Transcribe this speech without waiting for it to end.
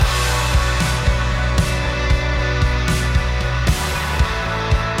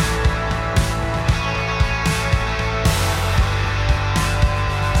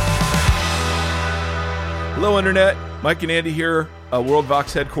Internet. Mike and Andy here, World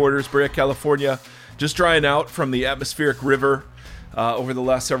Vox headquarters, Brea, California. Just drying out from the atmospheric river over the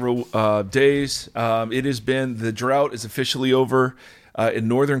last several days. The drought is officially over in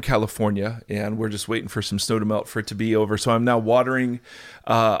Northern California, and we're just waiting for some snow to melt for it to be over. So I'm now watering.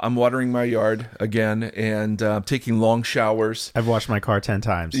 I'm watering my yard again and taking long showers. I've washed my car 10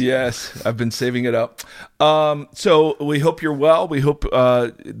 times. Yes, I've been saving it up. So we hope you're well. We hope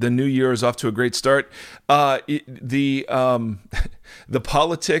the new year is off to a great start. The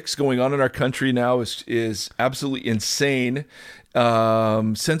politics going on in our country now is absolutely insane.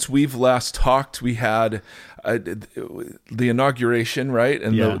 Since we've last talked, we had the inauguration, right,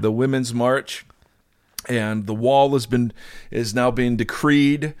 and the Women's March. And the wall is now being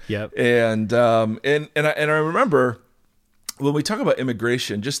decreed. Yep. And I remember when we talk about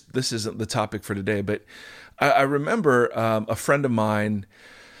immigration, just this isn't the topic for today, but I remember a friend of mine.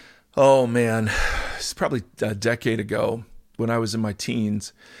 Oh man, it's probably a decade ago when I was in my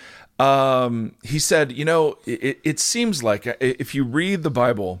teens. He said, it seems like if you read the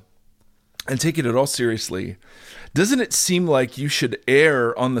Bible and take it at all seriously, doesn't it seem like you should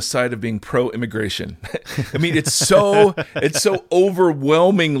err on the side of being pro-immigration? I mean, it's so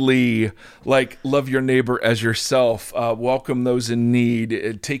overwhelmingly like love your neighbor as yourself, welcome those in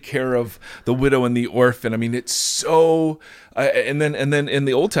need, take care of the widow and the orphan. I mean, it's so. And then in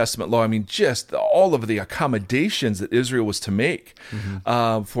the Old Testament law, I mean, just all of the accommodations that Israel was to make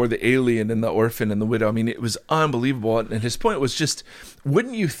for the alien and the orphan and the widow. I mean, it was unbelievable. And his point was just,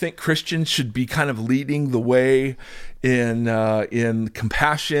 wouldn't you think Christians should be kind of leading the way in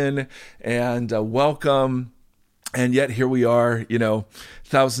compassion and welcome? And yet here we are,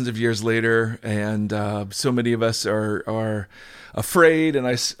 thousands of years later, and so many of us are afraid and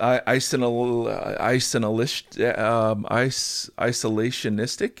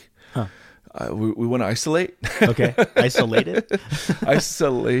isolationistic. Huh. We want to isolate. Okay, isolated.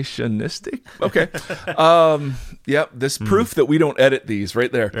 Isolationistic. Okay. Yep. This proof that we don't edit these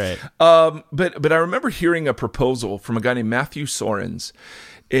right there. Right. But I remember hearing a proposal from a guy named Matthew Sorens.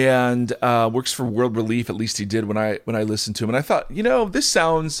 And works for World Relief, at least he did when I listened to him. And I thought, this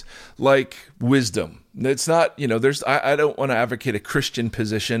sounds like wisdom. It's not, I don't want to advocate a Christian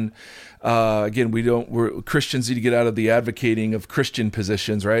position. Again, Christians need to get out of the advocating of Christian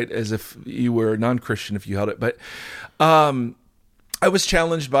positions, right? As if you were non-Christian if you held it. But I was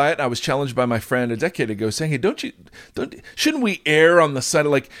challenged by it. I was challenged by my friend a decade ago saying, hey, shouldn't we err on the side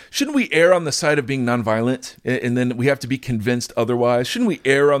of being nonviolent and then we have to be convinced otherwise? Shouldn't we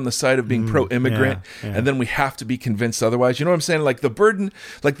err on the side of being pro-immigrant and then we have to be convinced otherwise? You know what I'm saying? Like the burden,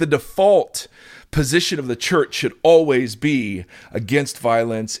 like the default position of the church should always be against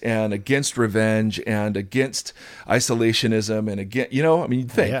violence and against revenge and against isolationism and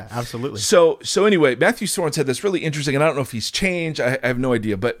you'd think. Yeah, absolutely. So anyway, Matthew Sorens had this really interesting, and I don't know if he's changed. I have no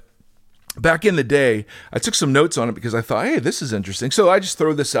idea, but back in the day, I took some notes on it because I thought, hey, this is interesting. So I just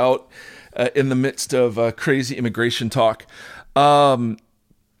throw this out in the midst of crazy immigration talk.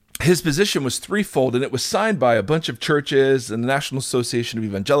 His position was threefold, and it was signed by a bunch of churches and the National Association of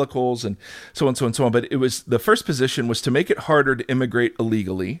Evangelicals and so on, so on, so on. But the first position was to make it harder to immigrate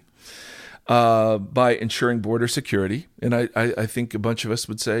illegally by ensuring border security. And I think a bunch of us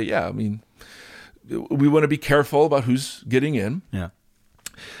would say, yeah, I mean, we want to be careful about who's getting in. Yeah.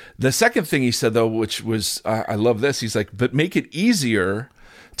 The second thing he said, though, which was, I love this, he's like, but make it easier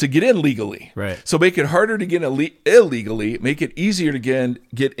to get in legally. Right. So make it harder to get in illegally, make it easier to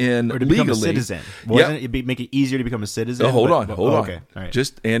get in or to legally. Become a citizen. Wasn't it make it easier to become a citizen? Oh, hold on. Okay. All right.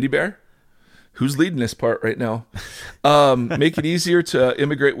 Just Andy Bear, who's leading this part right now. Make it easier to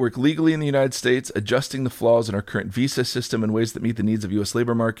immigrate, work legally in the United States, adjusting the flaws in our current visa system in ways that meet the needs of U.S.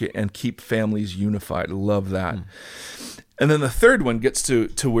 labor market and keep families unified. I love that. And then the third one gets to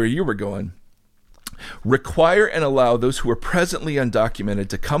where you were going. Require and allow those who are presently undocumented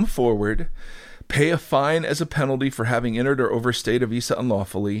to come forward, pay a fine as a penalty for having entered or overstayed a visa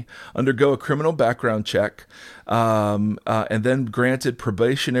unlawfully, undergo a criminal background check, and then granted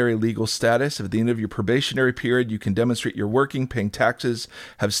probationary legal status. If at the end of your probationary period you can demonstrate you're working, paying taxes,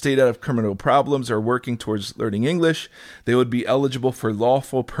 have stayed out of criminal problems, or working towards learning English, they would be eligible for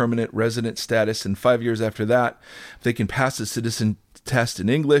lawful permanent resident status. And 5 years after that, if they can pass the citizen test in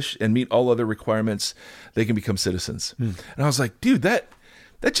English and meet all other requirements, they can become citizens. And I was like, dude, that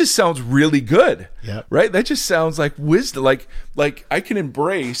just sounds really good. Yep. Right? That just sounds like wisdom. Like I can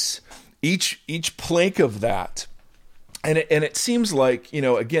embrace each plank of that. And it seems like,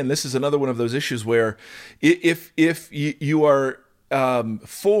 again, this is another one of those issues where if you are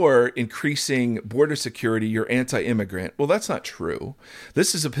for increasing border security, you're anti-immigrant. Well, that's not true.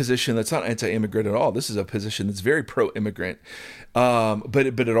 This is a position that's not anti-immigrant at all. This is a position that's very pro-immigrant. But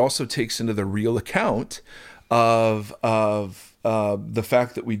it also takes into the real account of the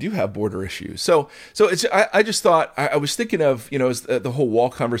fact that we do have border issues. So it's, I just thought, I was thinking of, as the whole wall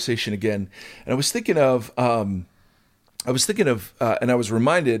conversation again, and I was thinking of, and I was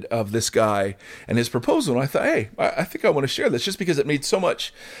reminded of this guy and his proposal. And I thought, hey, I think I want to share this just because it made so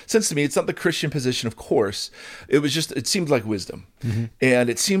much sense to me. It's not the Christian position, of course. It seemed like wisdom. Mm-hmm. And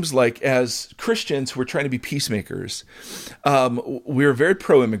it seems like as Christians who are trying to be peacemakers, we're very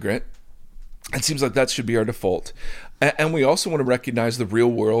pro-immigrant. It seems like that should be our default. And we also want to recognize the real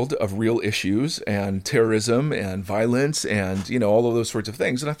world of real issues and terrorism and violence and, all of those sorts of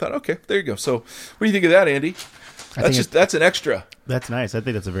things. And I thought, okay, there you go. So what do you think of that, Andy? That's an extra. That's nice. I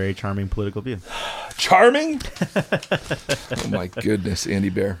think that's a very charming political view. Charming? Oh my goodness, Andy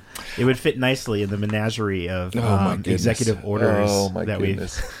Bear. It would fit nicely in the menagerie of executive orders that we've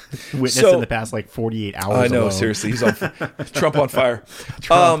witnessed in the past 48 hours. I know, alone. seriously, he's on Trump on fire.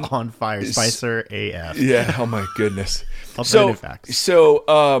 Trump on fire, Spicer AF. Yeah. Oh my goodness. Alternative facts. So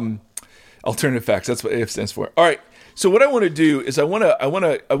alternative facts. That's what AF stands for. All right. So what I want to do is I want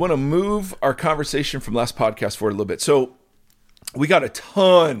to move our conversation from last podcast forward a little bit. So we got a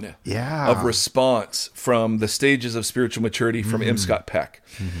ton of response from the stages of spiritual maturity from M. Scott Peck.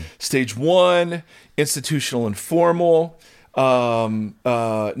 Mm-hmm. Stage 1, institutional and formal. Stage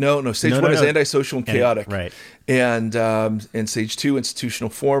 1 is antisocial and chaotic. Right. And stage 2, institutional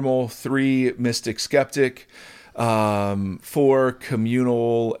formal. 3, mystic skeptic. 4,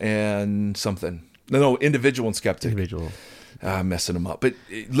 communal and something. No, individual and skeptic. Individual. I'm messing them up. But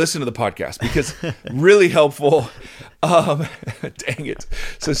listen to the podcast because really helpful. Dang it.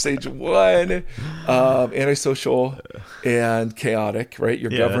 So stage 1, antisocial and chaotic, right?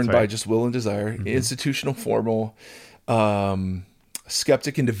 You're governed by just will and desire. Mm-hmm. Institutional, formal,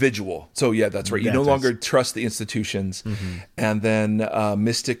 skeptic, individual. So yeah, that's right. You no longer trust the institutions. Mm-hmm. And then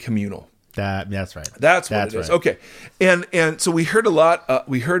mystic, communal. That's right. That's what it is. Right. Okay. And so we heard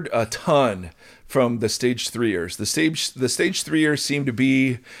a ton from the stage 3ers. The stage 3ers seem to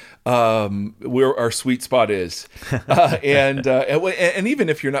be where our sweet spot is. And even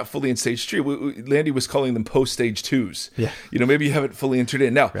if you're not fully in stage 3, Landy was calling them post stage 2s. Yeah. Maybe you haven't fully entered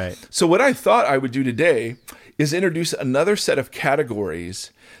in. Now, right. So what I thought I would do today is introduce another set of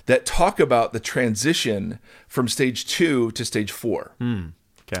categories that talk about the transition from stage 2 to stage 4.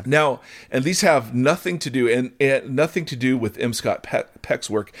 Okay. Now, and these have nothing to do and nothing to do with M. Scott Peck's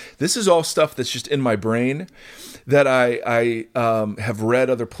work. This is all stuff that's just in my brain that I have read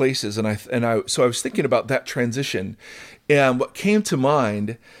other places, so I was thinking about that transition, and what came to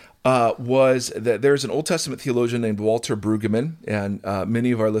mind was that there's an Old Testament theologian named Walter Brueggemann, and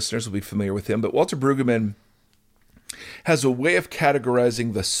many of our listeners will be familiar with him. But Walter Brueggemann has a way of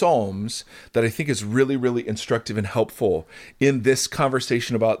categorizing the Psalms that I think is really, really instructive and helpful in this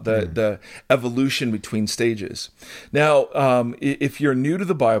conversation about the evolution between stages. Now, if you're new to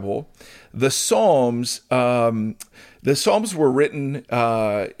the Bible, the Psalms were written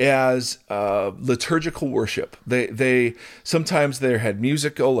as liturgical worship. They sometimes they had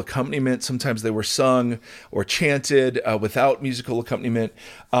musical accompaniment. Sometimes they were sung or chanted without musical accompaniment.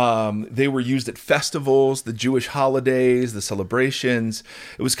 They were used at festivals, the Jewish holidays, the celebrations.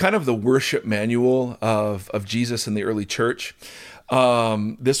 It was kind of the worship manual of Jesus in the early church.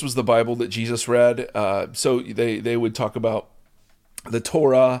 This was the Bible that Jesus read. So they would talk about the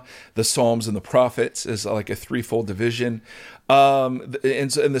Torah, the Psalms, and the prophets is like a threefold division. And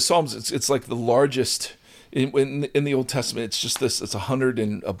the Psalms, it's like the largest in the Old Testament. It's just this. It's 100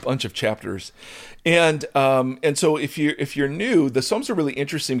 and a bunch of chapters, and so if you're new, the Psalms are really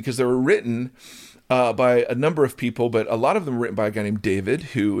interesting because they were written by a number of people, but a lot of them were written by a guy named David,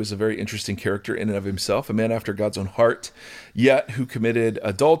 who is a very interesting character in and of himself, a man after God's own heart, yet who committed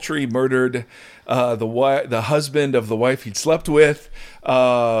adultery, murdered the husband of the wife he'd slept with,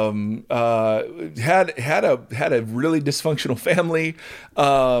 had a really dysfunctional family,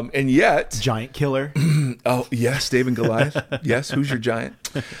 and yet giant killer. Oh yes, David and Goliath. Yes, who's your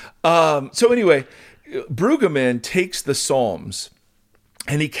giant? So anyway, Brueggemann takes the Psalms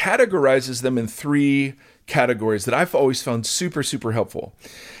and he categorizes them in 3 categories that I've always found super, super helpful.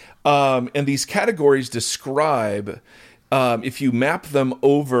 And these categories describe, if you map them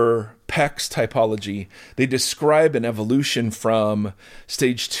over Peck's typology, they describe an evolution from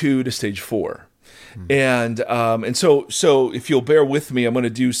stage 2 to stage 4. And so if you'll bear with me, I'm going to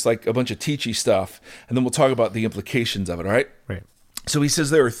do like a bunch of teachy stuff, and then we'll talk about the implications of it. All right. Right. So he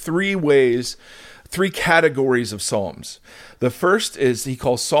says there are 3 three categories of psalms. The first is he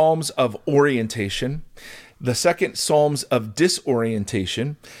calls psalms of orientation. The second, psalms of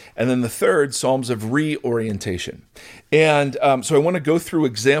disorientation. And then the third, psalms of reorientation. And so I want to go through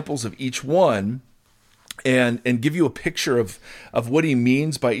examples of each one and give you a picture of what he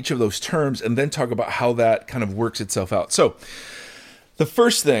means by each of those terms, and then talk about how that kind of works itself out. So the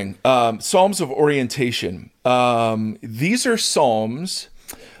first thing, psalms of orientation. These are psalms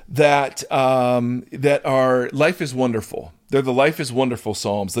that are life is wonderful. They're the life is wonderful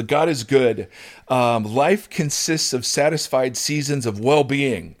psalms. The God is good. Life consists of satisfied seasons of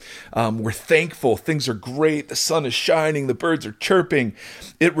well-being. We're thankful. Things are great. The sun is shining. The birds are chirping.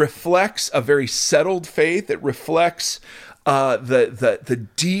 It reflects a very settled faith. It reflects the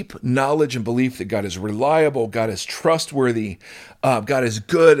deep knowledge and belief that God is reliable, God is trustworthy, God is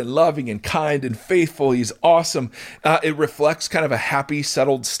good and loving and kind and faithful. He's awesome. It reflects kind of a happy,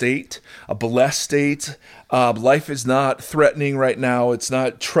 settled state, a blessed state. Life is not threatening right now. It's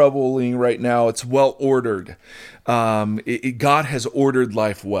not troubling right now. It's well ordered. God has ordered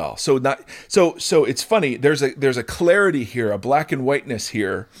life well. So it's funny. There's a clarity here, a black and whiteness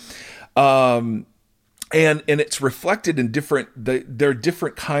here. And it's reflected in there are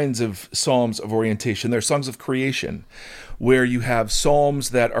different kinds of psalms of orientation. There are songs of creation, where you have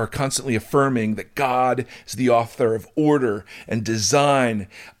psalms that are constantly affirming that God is the author of order and design,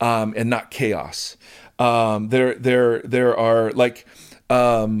 and not chaos. There are like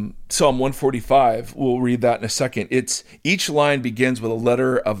Psalm 145. We'll read that in a second. It's each line begins with a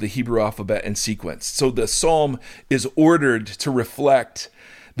letter of the Hebrew alphabet in sequence. So the psalm is ordered to reflect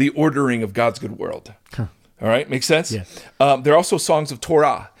the ordering of God's good world. Huh. All right, makes sense? Yeah. There are also songs of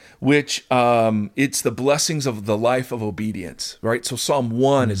Torah, which it's the blessings of the life of obedience, right? So Psalm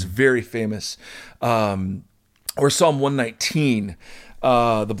 1 is very famous. Or Psalm 119,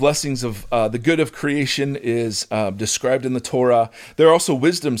 the blessings of the good of creation is described in the Torah. There are also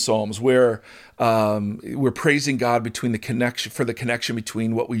wisdom psalms where we're praising God for the connection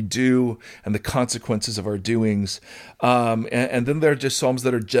between what we do and the consequences of our doings. And then there are just psalms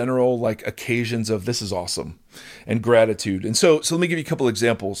that are general, like occasions of this is awesome and gratitude. And so let me give you a couple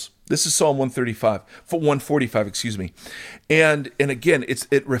examples. This is Psalm 145, excuse me. And again,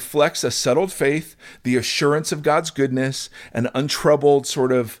 it reflects a settled faith, the assurance of God's goodness, an untroubled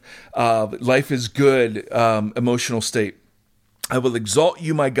sort of life is good emotional state. I will exalt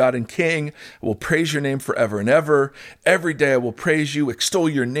you, my God and King. I will praise your name forever and ever. Every day I will praise you, extol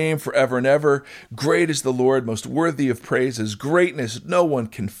your name forever and ever. Great is the Lord, most worthy of praise. His greatness no one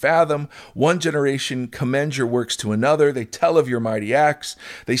can fathom. One generation commends your works to another. They tell of your mighty acts.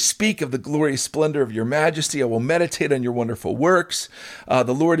 They speak of the glorious splendor of your majesty. I will meditate on your wonderful works.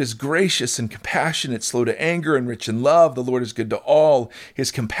 The Lord is gracious and compassionate, slow to anger and rich in love. The Lord is good to all. His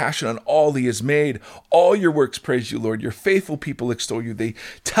compassion on all he has made. All your works praise you, Lord. Your faithful people extol you. They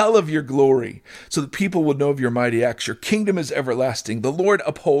tell of your glory so that people will know of your mighty acts. Your kingdom is everlasting. The Lord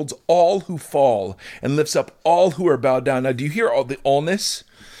upholds all who fall and lifts up all who are bowed down. Now, do you hear all the allness?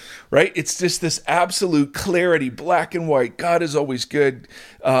 Right? It's just this absolute clarity, black and white. God is always good.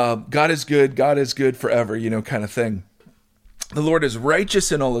 God is good. God is good forever, kind of thing. The Lord is righteous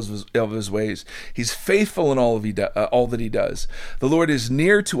in all of his ways. He's faithful in all that he does. The Lord is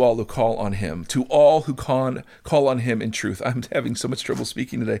near to all who call on him, to all who call on him in truth. I'm having so much trouble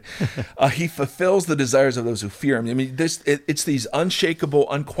speaking today. He fulfills the desires of those who fear him. I mean, it's these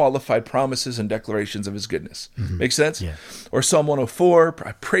unshakable, unqualified promises and declarations of his goodness. Mm-hmm. Make sense? Yeah. Or Psalm 104,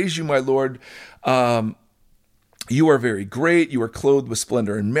 I praise you, my Lord. You are very great. You are clothed with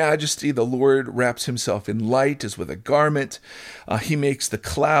splendor and majesty. The Lord wraps himself in light as with a garment. He makes the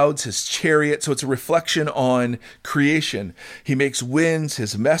clouds his chariot. So it's a reflection on creation. He makes winds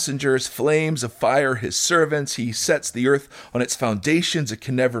his messengers, flames of fire his servants. He sets the earth on its foundations. It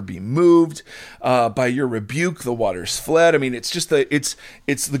can never be moved. By your rebuke, the waters fled. I mean, it's just it's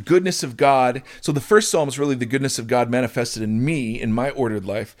the goodness of God. So the first psalm is really the goodness of God manifested in me, in my ordered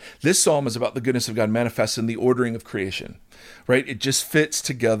life. This psalm is about the goodness of God manifested in the ordering of creation, right? It just fits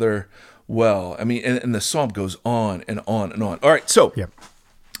together well. I mean, and the psalm goes on and on and on. All right, so yep.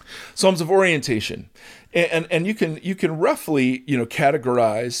 Psalms of orientation, and you can roughly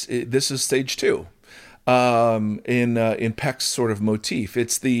categorize this as stage 2 in Peck's sort of motif.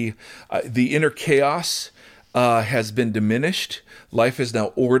 It's the inner chaos has been diminished. Life is now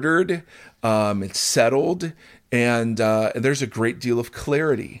ordered. It's settled, and there's a great deal of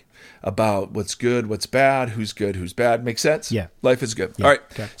clarity about what's good, what's bad, who's good, who's bad. Make sense? Yeah. Life is good. Yeah. All right.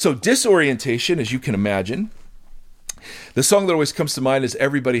 Okay. So disorientation, as you can imagine. The song that always comes to mind is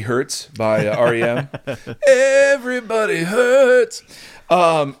Everybody Hurts by REM. Everybody hurts.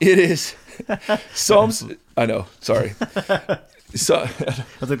 It is Psalms. I know. Sorry. So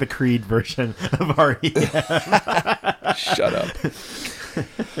that's like the Creed version of REM. Shut up.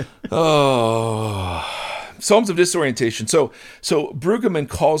 Oh, Psalms of disorientation. So Brueggemann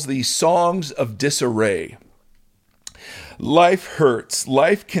calls these songs of disarray. Life hurts.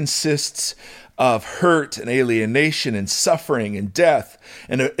 Life consists of hurt and alienation and suffering and death.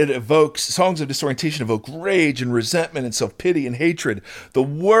 And it evokes, songs of disorientation evoke rage and resentment and self-pity and hatred. The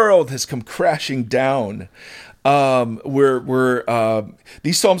world has come crashing down.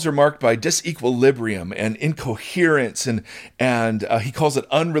 These psalms are marked by disequilibrium and incoherence, and he calls it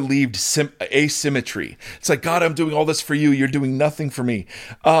unrelieved asymmetry. It's like, God, I'm doing all this for you. You're doing nothing for me.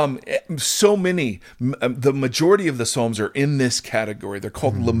 The majority of the psalms are in this category. They're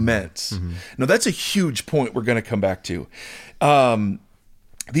called laments. Mm-hmm. Now, that's a huge point we're going to come back to.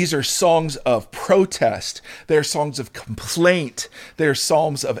 These are songs of protest. They're songs of complaint. They're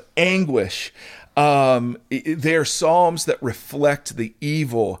psalms of anguish. They're psalms that reflect the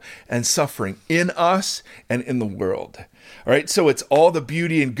evil and suffering in us and in the world. All right, so it's all the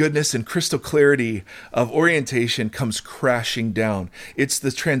beauty and goodness and crystal clarity of orientation comes crashing down. It's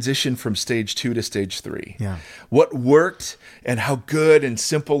the transition from stage 2 to stage 3. Yeah. What worked and how good and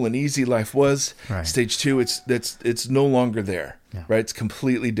simple and easy life was. Right. Stage 2, it's no longer there. Yeah. Right, it's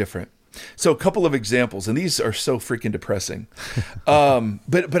completely different. So a couple of examples, and these are so freaking depressing. But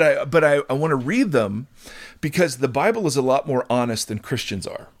I want to read them because the Bible is a lot more honest than Christians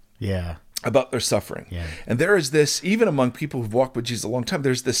are. Yeah. About their suffering. Yeah. And there is this, even among people who've walked with Jesus a long time,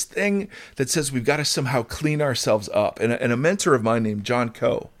 there's this thing that says we've got to somehow clean ourselves up. And a mentor of mine named John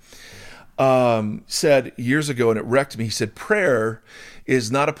Coe said years ago, and it wrecked me, he said, prayer is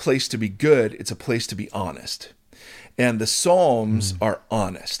not a place to be good, it's a place to be honest. And the Psalms are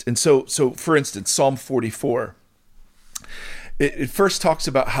honest. And so for instance, Psalm 44, it first talks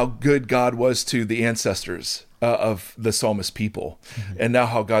about how good God was to the ancestors of the psalmist people, and now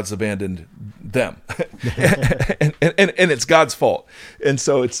how God's abandoned them. and it's God's fault. And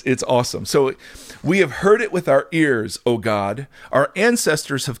so it's awesome. So we have heard it with our ears, O God. Our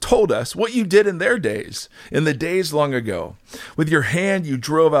ancestors have told us what you did in their days, in the days long ago. With your hand, you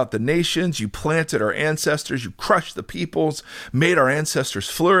drove out the nations, you planted our ancestors, you crushed the peoples, made our ancestors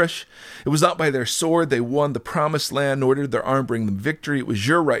flourish. It was not by their sword they won the promised land, nor did their arm bring them victory. It was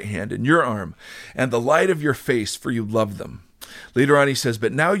your right hand and your arm, and the light of your face, for you loved them. Later on, he says,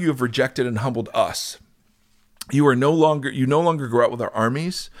 but now you have rejected and humbled us. You no longer go out with our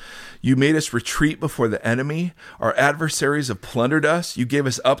armies. You made us retreat before the enemy. Our adversaries have plundered us. You gave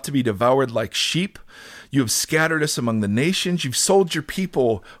us up to be devoured like sheep. You have scattered us among the nations. You've sold your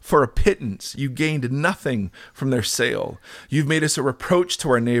people for a pittance. You gained nothing from their sale. You've made us a reproach to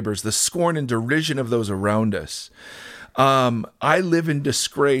our neighbors, the scorn and derision of those around us. I live in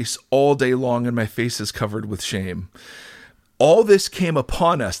disgrace all day long, and my face is covered with shame. All this came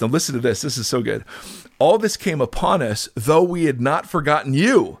upon us. Now listen to this. This is so good. All this came upon us, though we had not forgotten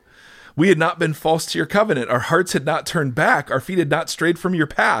you. We had not been false to your covenant. Our hearts had not turned back. Our feet had not strayed from your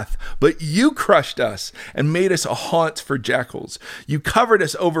path. But you crushed us and made us a haunt for jackals. You covered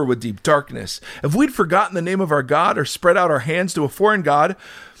us over with deep darkness. If we'd forgotten the name of our God or spread out our hands to a foreign God,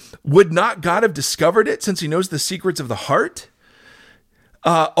 would not God have discovered it, since he knows the secrets of the heart?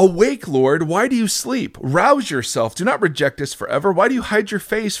 Awake, Lord, why do you sleep? Rouse yourself, do not reject us forever. Why do you hide your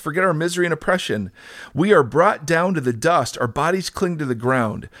face, forget our misery and oppression? We are brought down to the dust, our bodies cling to the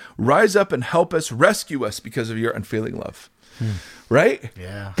ground. Rise up and help us, rescue us because of your unfailing love. Right?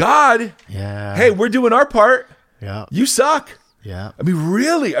 Yeah. God, yeah. Hey, we're doing our part. Yeah. You suck. Yeah. I mean,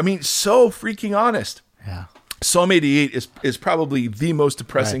 really, so freaking honest. Yeah. Psalm 88 is probably the most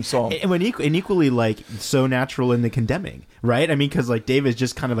depressing psalm. And equally like so natural in the condemning, right? I mean, because like David's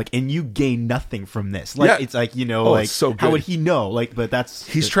just kind of like, and you gain nothing from this. Like, it's like, like, it's so good. How would he know? Like, but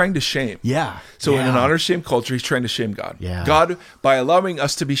he's trying to shame. Yeah. So in an honor shame culture, he's trying to shame God. Yeah. God, by allowing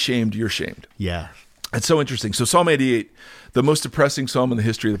us to be shamed, you're shamed. Yeah. It's so interesting. So Psalm 88, the most depressing psalm in the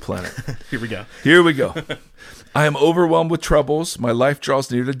history of the planet. Here we go. I am overwhelmed with troubles. My life draws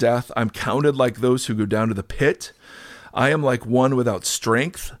near to death. I'm counted like those who go down to the pit. I am like one without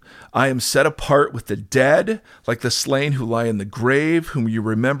strength. I am set apart with the dead, like the slain who lie in the grave, whom you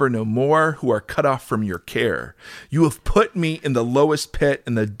remember no more, who are cut off from your care. You have put me in the lowest pit,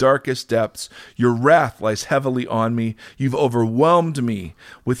 in the darkest depths. Your wrath lies heavily on me. You've overwhelmed me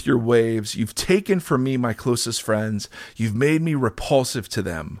with your waves. You've taken from me my closest friends. You've made me repulsive to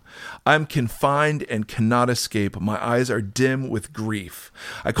them. I'm confined and cannot escape. My eyes are dim with grief.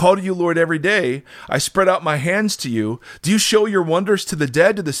 I call to you, Lord, every day. I spread out my hands to you. Do you show your wonders to the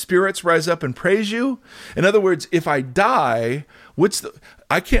dead? Do the spirits rise up and praise you? In other words, if I die,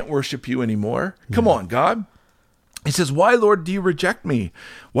 I can't worship you anymore. Come on, God. He says, why, Lord, do you reject me?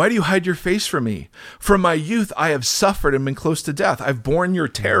 Why do you hide your face from me? From my youth, I have suffered and been close to death. I've borne your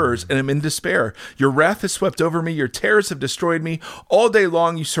terrors and am in despair. Your wrath has swept over me. Your terrors have destroyed me. All day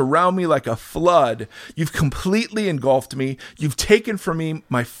long, you surround me like a flood. You've completely engulfed me. You've taken from me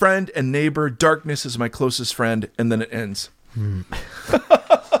my friend and neighbor. Darkness is my closest friend. And then it ends.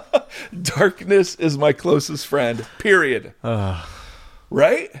 Darkness is my closest friend, period.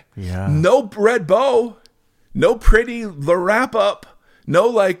 Right? Yeah. No red bow. No pretty wrap up. No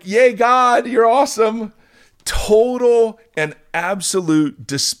like, yay, God, you're awesome. Total and absolute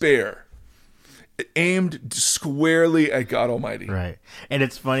despair. Aimed squarely at God Almighty. Right. And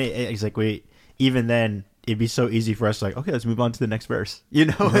it's funny. It's like even then, it'd be so easy for us to like, okay, let's move on to the next verse. You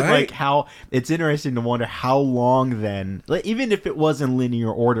know, right. Like how it's interesting to wonder how long then, like, even if it was in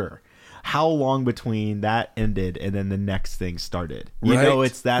linear order, how long between that ended and then the next thing started. You know,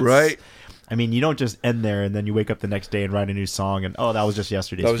 that's right. I mean, you don't just end there and then you wake up the next day and write a new song and, oh, that was just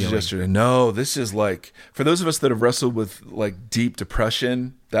yesterday's feeling. Just yesterday. No, this is like, for those of us that have wrestled with like deep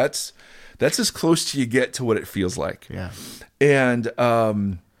depression, that's as close to you get to what it feels like. Yeah. And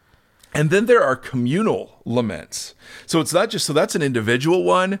then there are communal laments. So it's not just, so that's an individual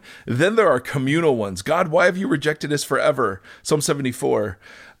one. Then there are communal ones. God, why have you rejected us forever? Psalm 74.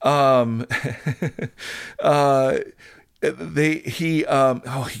 He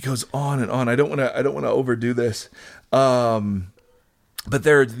goes on and on. I don't want to overdo this. But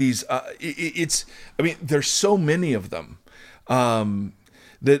there are these, there's so many of them,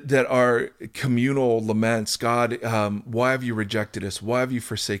 that are communal laments. God, why have you rejected us? Why have you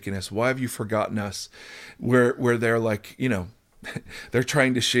forsaken us? Why have you forgotten us? Where they're like, they're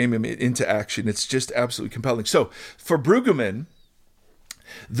trying to shame him into action. It's just absolutely compelling. So for Brueggemann,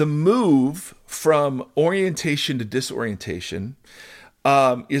 the move from orientation to disorientation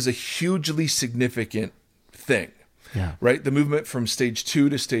is a hugely significant thing. Yeah. Right? The movement from stage 2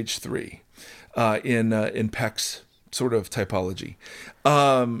 to stage 3 in Peck's sort of typology.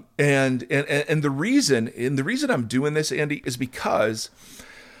 And the reason I'm doing this, Andy, is because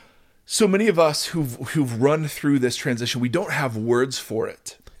so many of us who've run through this transition, we don't have words for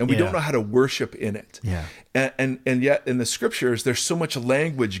it. And we don't know how to worship in it. Yeah. And yet in the scriptures, there's so much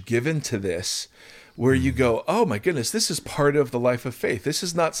language given to this where you go, oh my goodness, this is part of the life of faith. This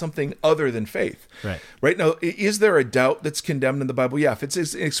is not something other than faith. Right now, is there a doubt that's condemned in the Bible? Yeah. If it's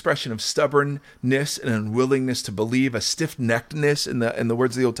an expression of stubbornness and unwillingness to believe, a stiff-neckedness in the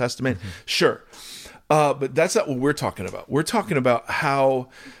words of the Old Testament, sure. But that's not what we're talking about. We're talking about how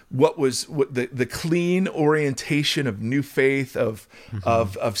what the clean orientation of new faith, of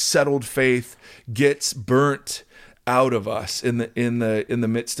settled faith, gets burnt out of us in the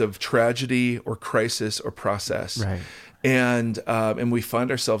midst of tragedy or crisis or process. Right. And we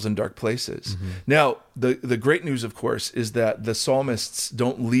find ourselves in dark places. Now, the great news, of course, is that the psalmists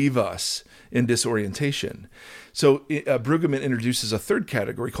don't leave us in disorientation. So Brueggemann introduces a third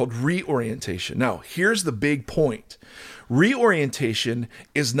category called reorientation. Now, here's the big point. Reorientation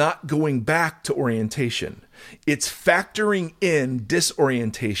is not going back to orientation. It's factoring in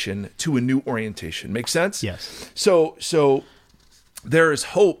disorientation to a new orientation. Make sense? Yes. So there is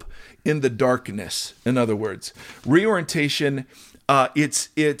hope in the darkness. In other words, reorientation, it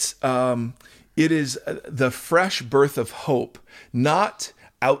is the fresh birth of hope, not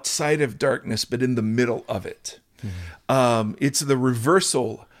outside of darkness, but in the middle of it. It's the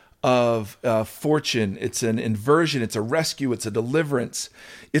reversal of fortune. It's an inversion. It's a rescue. It's a deliverance.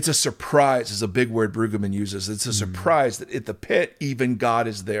 It's a surprise is a big word Brueggemann uses. It's a surprise that at the pit, even God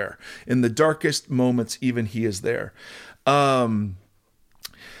is there. In the darkest moments, even he is there.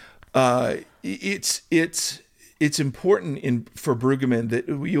 It's important for Brueggemann that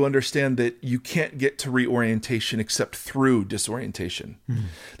you understand that you can't get to reorientation except through disorientation.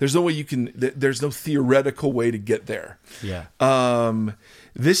 There's no way there's no theoretical way to get there. Yeah.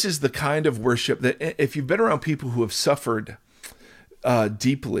 This is the kind of worship that if you've been around people who have suffered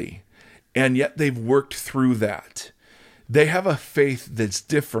deeply and yet they've worked through that, they have a faith that's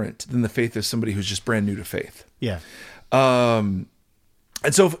different than the faith of somebody who's just brand new to faith. Yeah. And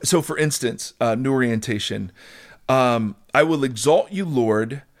so for instance, new orientation, I will exalt you,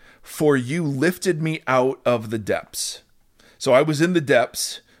 Lord, for you lifted me out of the depths. So I was in the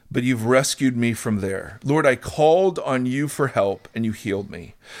depths, but you've rescued me from there. Lord, I called on you for help and you healed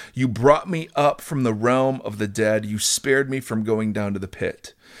me. You brought me up from the realm of the dead. You spared me from going down to the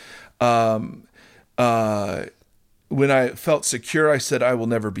pit. When I felt secure, I said, I will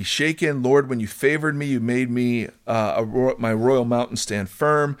never be shaken. Lord, when you favored me, you made me my royal mountain stand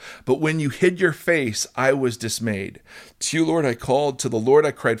firm. But when you hid your face, I was dismayed. To you, Lord, I called. To the Lord,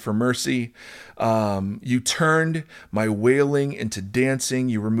 I cried for mercy. You turned my wailing into dancing.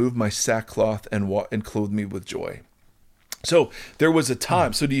 You removed my sackcloth and clothed me with joy. So there was a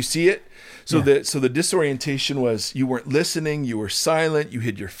time. So do you see it? So the disorientation was you weren't listening, you were silent, you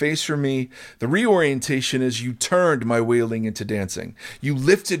hid your face from me. The reorientation is you turned my wailing into dancing. You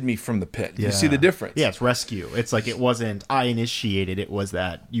lifted me from the pit. You see the difference? Yeah, it's rescue. It's like it wasn't I initiated, it was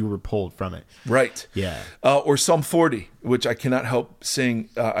that you were pulled from it. Right. Yeah. Or Psalm 40, which I cannot help sing.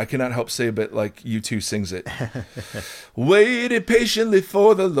 I cannot help say, but like U2 sings it. Waited patiently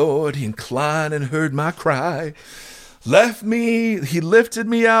for the Lord, he inclined and heard my cry. He lifted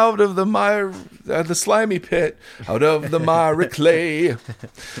me out of the slimy pit, out of the miry clay.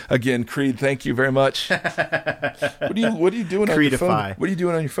 Again, Creed, thank you very much. What are you doing on your phone? What are you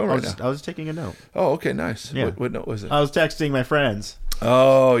doing on your phone right now? I was taking a note. Oh, okay, nice. Yeah. What note was it? I was texting my friends.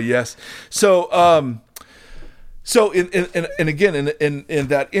 Oh, yes. So in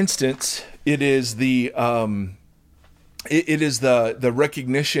that instance, it is the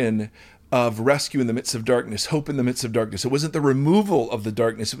recognition of rescue in the midst of darkness, hope in the midst of darkness. It wasn't the removal of the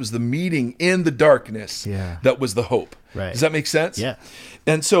darkness. It was the meeting in the darkness that was the hope. Right. Does that make sense? Yeah.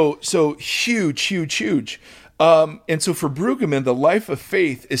 And so huge. And so for Brueggemann, the life of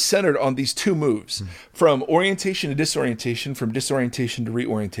faith is centered on these two moves, from orientation to disorientation, from disorientation to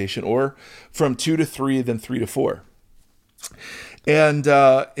reorientation, or from 2 to 3, then 3 to 4. And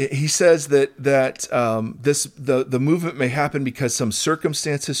he says that the movement may happen because some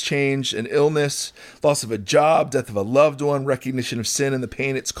circumstances change, an illness, loss of a job, death of a loved one, recognition of sin and the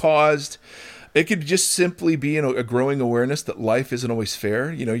pain it's caused. It could just simply be a growing awareness that life isn't always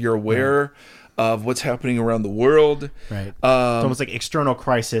fair. You're aware of what's happening around the world. Right. It's almost like external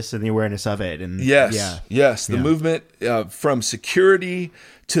crisis and the awareness of it. And yes. The movement from security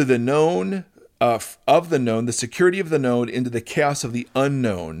to the known. Of the known, the security of the known into the chaos of the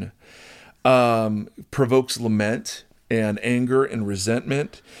unknown provokes lament and anger and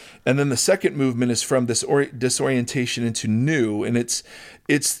resentment. And then the second movement is from this disorientation into new. And it's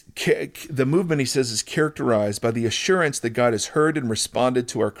the movement, he says, is characterized by the assurance that God has heard and responded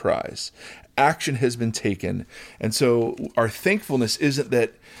to our cries. Action has been taken. And so our thankfulness isn't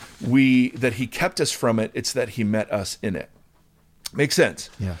that he kept us from it, it's that he met us in it. Makes sense.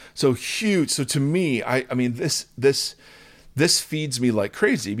 Yeah. So huge. So to me, I mean, this feeds me like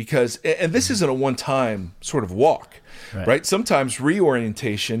crazy because, and this isn't a one-time sort of walk, right? Sometimes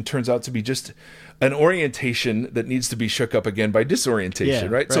reorientation turns out to be just an orientation that needs to be shook up again by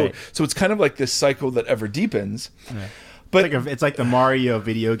disorientation, right? So it's kind of like this cycle that ever deepens. Right. But it's like the Mario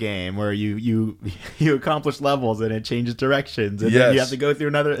video game where you accomplish levels and it changes directions and then you have to go through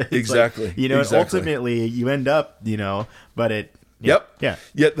another. Exactly. Like, and ultimately you end up, but it. Yep. Yeah.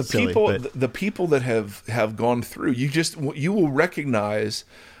 Yet the people that have gone through, you will recognize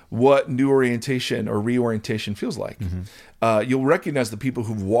what new orientation or reorientation feels like. Mm-hmm. You'll recognize the people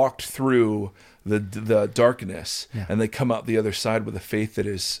who've walked through the darkness and they come out the other side with a faith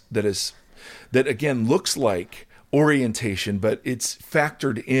that again looks like orientation, but it's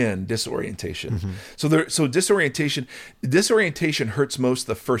factored in disorientation. Mm-hmm. So disorientation hurts most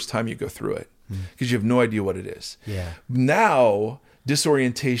the first time you go through it because you have no idea what it is. Yeah. Now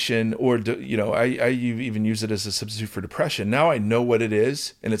disorientation, or I even use it as a substitute for depression. Now I know what it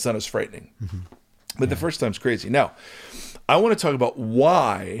is, and it's not as frightening. Mm-hmm. But the first time's crazy. Now, I want to talk about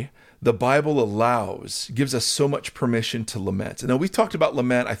why the Bible gives us so much permission to lament. Now, we've talked about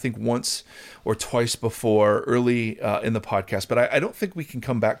lament, I think, once or twice before early in the podcast, but I don't think we can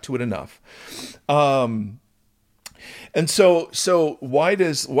come back to it enough. And so why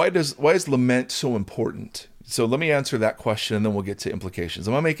is lament so important? So let me answer that question, and then we'll get to implications.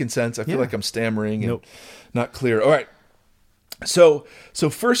 Am I making sense? I feel like I'm stammering and not clear. All right. So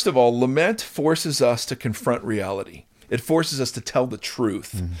first of all, lament forces us to confront reality. It forces us to tell the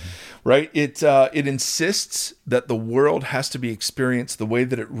truth, right? It insists that the world has to be experienced the way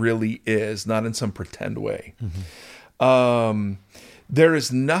that it really is, not in some pretend way. There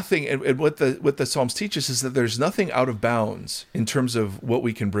is nothing, and what the Psalms teach us is that there's nothing out of bounds in terms of what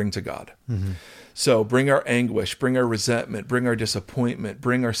we can bring to God. So bring our anguish, bring our resentment, bring our disappointment,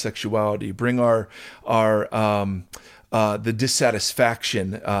 bring our sexuality, bring our the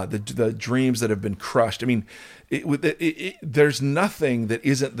dissatisfaction, the dreams that have been crushed. I mean, there's nothing that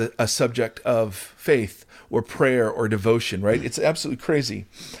isn't a subject of faith or prayer or devotion, right? It's absolutely crazy.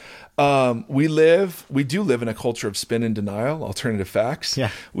 We do live in a culture of spin and denial, alternative facts.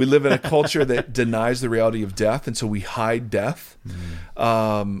 Yeah. We live in a culture that denies the reality of death, and so we hide death.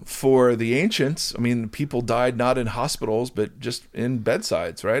 For the ancients, I mean, people died not in hospitals, but just in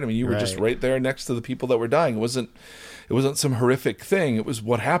bedsides, right? I mean, you were just right there next to the people that were dying. It wasn't some horrific thing. It was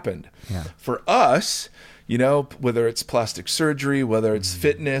what happened. Yeah. For us, you know, whether it's plastic surgery, whether it's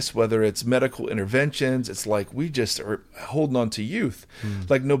fitness, whether it's medical interventions, it's like we just are holding on to youth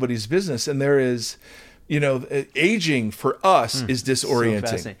like nobody's business. And there is, you know, aging for us is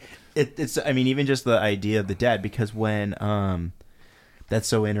disorienting. So it's, I mean, even just the idea of the dead, because when, that's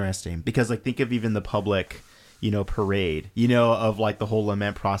so interesting, because like, think of even the public, you know, parade, you know, of like the whole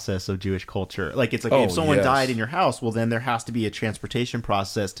lament process of Jewish culture. Like, it's like, if someone died in your house, well, then there has to be a transportation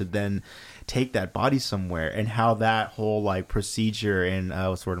process to then take that body somewhere, and how that whole like procedure and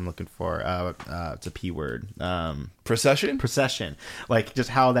what's the word I'm looking for? It's a P word. Procession. Like, just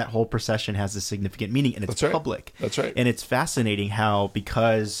how that whole procession has a significant meaning, and it's public. That's right. And it's fascinating how,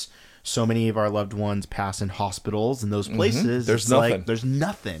 because so many of our loved ones pass in hospitals and those places, there's nothing. Like, there's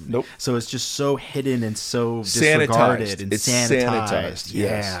nothing. Nope. So it's just so hidden and so disregarded and sanitized.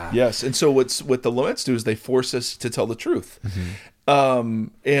 Yes. And so what the laments do is they force us to tell the truth.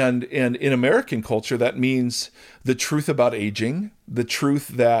 And in American culture, that means the truth about aging, the truth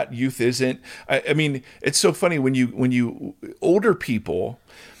that youth isn't. I mean, it's so funny when you older people.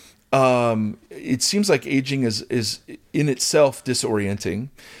 It seems like aging is in itself disorienting,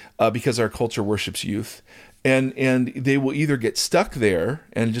 because our culture worships youth, and they will either get stuck there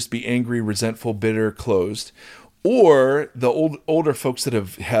and just be angry, resentful, bitter, closed, or the older folks that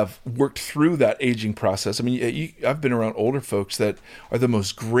have worked through that aging process. I mean, I've been around older folks that are the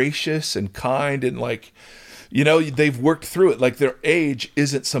most gracious and kind, and like, you know, they've worked through it. Like, their age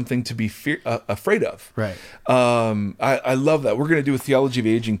isn't something to be afraid of. Right. I love that. We're going to do a Theology of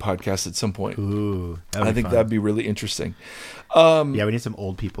Aging podcast at some point. Ooh, I think that'd be really interesting. Yeah, we need some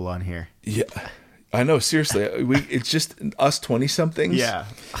old people on here. Yeah, I know. Seriously, it's just us 20-somethings. Yeah,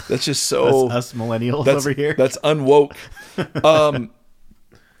 that's just so us millennials over here. That's unwoke.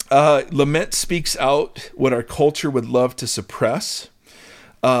 Lament speaks out what our culture would love to suppress.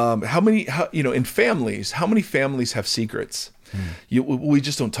 In families, how many families have secrets? We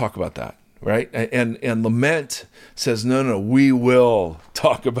just don't talk about that, right? And lament says, no, we will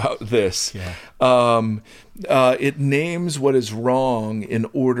talk about this. Yeah. It names what is wrong in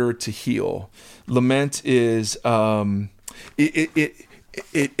order to heal. Lament is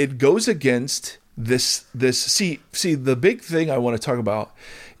it goes against this. See, the big thing I want to talk about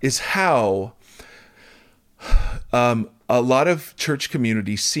is how a lot of church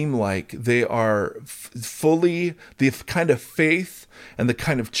communities seem like they are fully the kind of faith and the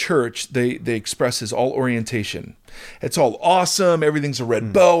kind of church they express is all orientation. It's all awesome. Everything's a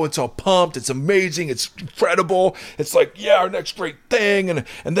red bow. It's all pumped. It's amazing. It's incredible. It's like, yeah, our next great thing. And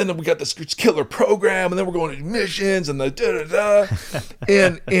then we got this killer program, and then we're going to missions and the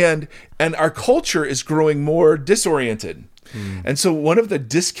and our culture is growing more disoriented. And so one of the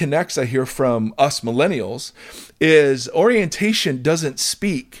disconnects I hear from us millennials is orientation doesn't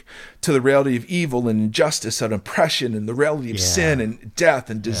speak to the reality of evil and injustice and oppression and the reality of sin and death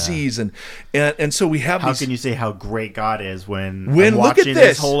and disease. And so we have How can you say how great God is when look watching at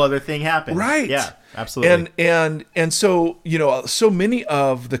this whole other thing happen? Right. Yeah, absolutely. And so, you know, so many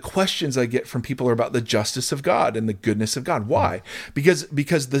of the questions I get from people are about the justice of God and the goodness of God. Why? Because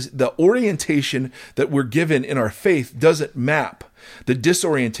the orientation that we're given in our faith doesn't map the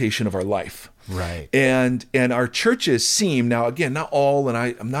disorientation of our life. Right. And our churches seem, now again, not all, and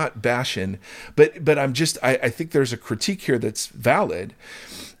I'm not bashing, but I think there's a critique here that's valid.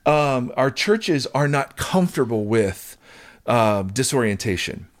 Our churches are not comfortable with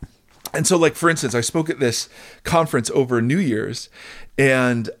disorientation. And so, like, for instance, I spoke at this conference over New Year's,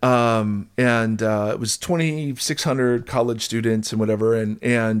 and it was 2,600 college students and whatever,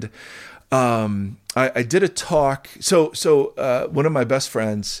 and I did a talk. So one of my best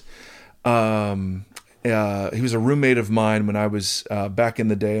friends, he was a roommate of mine when I was back in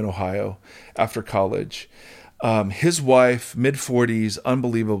the day in Ohio after college. His wife, mid-40s,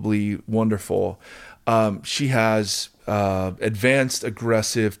 unbelievably wonderful. She has advanced,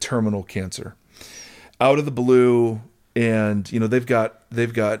 aggressive, terminal cancer. Out of the blue, and you know they've got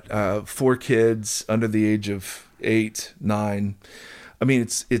 4 kids under the age of 8, 9. I mean,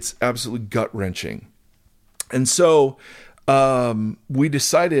 it's absolutely gut-wrenching. And so we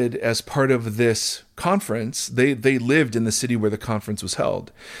decided, as part of this conference, they lived in the city where the conference was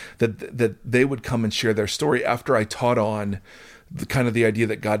held, that they would come and share their story after I taught on the idea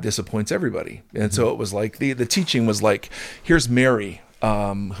that God disappoints everybody. And so it was like the teaching was like, here's Mary,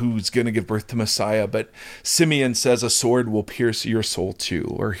 who's going to give birth to Messiah. But Simeon says a sword will pierce your soul too.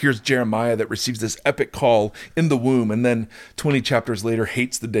 Or here's Jeremiah that receives this epic call in the womb, and then 20 chapters later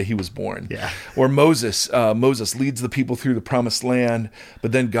hates the day he was born. Yeah. Or Moses leads the people through the promised land,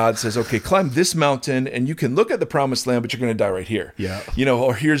 but then God says, okay, climb this mountain and you can look at the promised land, but you're going to die right here. Yeah.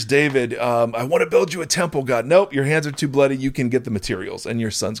 Or here's David, I want to build you a temple, God. Nope, your hands are too bloody. You can get the materials and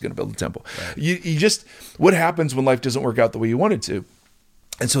your son's going to build the temple. Right. You just, what happens when life doesn't work out the way you wanted to?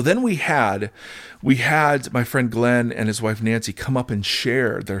 And so then we had my friend Glenn and his wife Nancy come up and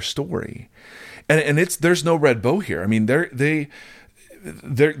share their story, and there's no red bow here. I mean, there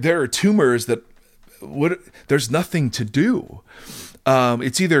are tumors that there's nothing to do.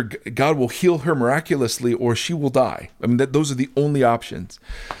 It's either God will heal her miraculously or she will die. I mean, those are the only options.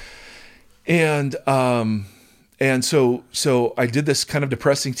 And so I did this kind of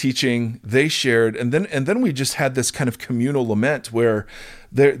depressing teaching. They shared, and then we just had this kind of communal lament where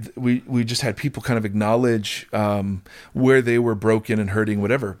we just had people kind of acknowledge where they were broken and hurting,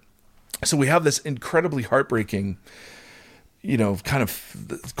 whatever. So we have this incredibly heartbreaking, kind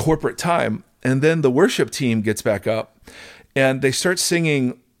of corporate time, and then the worship team gets back up, and they start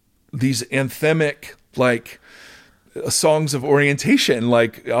singing these anthemic songs of orientation,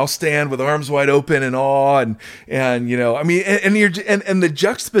 like I'll stand with arms wide open in awe, and the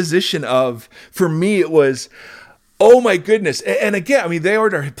juxtaposition of, for me, it was, oh my goodness. And again, I mean, they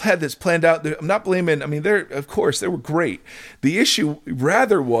already had this planned out. I'm not blaming, I mean, of course they were great. The issue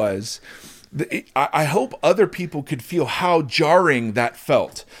rather was, I hope other people could feel how jarring that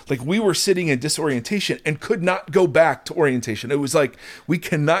felt. Like we were sitting in disorientation and could not go back to orientation. It was like, we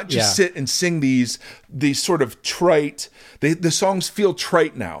cannot just sit and sing these sort of trite, the songs feel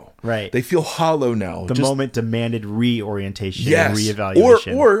trite now. Right. They feel hollow now. The moment demanded reorientation and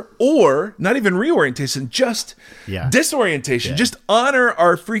reevaluation. Or not even reorientation, just disorientation. Yeah. Just honor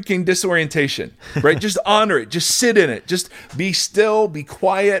our freaking disorientation, right? Just honor it. Just sit in it. Just be still, be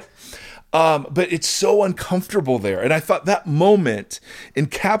quiet. But it's so uncomfortable there. And I thought that moment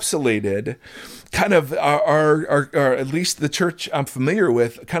encapsulated kind of our at least the church I'm familiar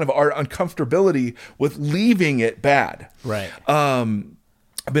with, kind of our uncomfortability with leaving it bad. Right.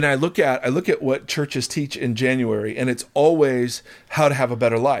 I mean, I look at what churches teach in January, and it's always how to have a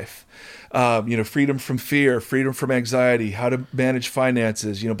better life. Freedom from fear, freedom from anxiety, how to manage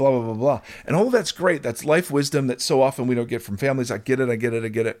finances, blah, blah, blah, blah. And all of that's great. That's life wisdom that so often we don't get from families. I get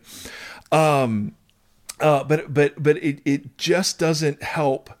it. But it just doesn't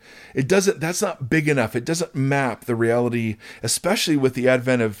help. That's not big enough. It doesn't map the reality, especially with the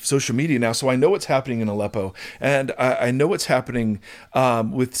advent of social media now. So I know what's happening in Aleppo, and I know what's happening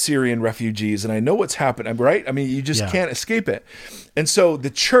with Syrian refugees, and I know what's happening, right? I mean, you just can't escape it. And so the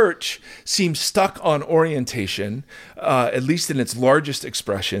church seems stuck on orientation, at least in its largest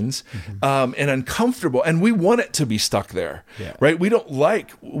expressions, and uncomfortable. And we want it to be stuck there, right? We don't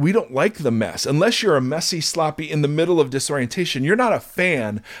like the mess. Unless you're a messy, sloppy, in the middle of disorientation, you're not a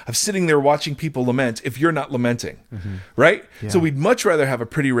fan of sitting there watching people lament if you're not lamenting, right? Yeah. So we'd much rather have a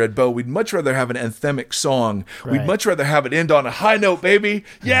pretty red bow. We'd much rather have an anthemic song. Right. We'd much rather have it end on a high note, baby.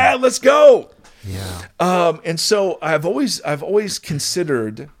 Yeah, let's go. Yeah. And so I've always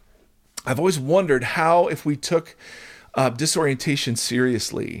wondered how, if we took disorientation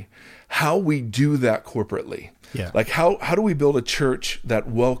seriously, how we do that corporately. Yeah. Like how do we build a church that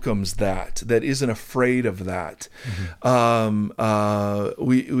welcomes that isn't afraid of that?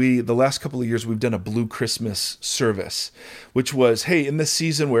 We the last couple of years we've done a Blue Christmas service, which was, hey, in this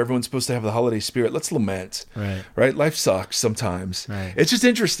season where everyone's supposed to have the holiday spirit, let's lament. Right? Life sucks sometimes. Right. It's just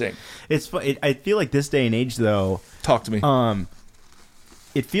interesting. I feel like this day and age, though. Talk to me.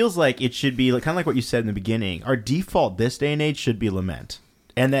 It feels like it should be kind of like what you said in the beginning. Our default this day and age should be lament.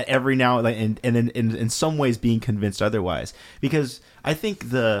 And that every now and then in some ways being convinced otherwise, because I think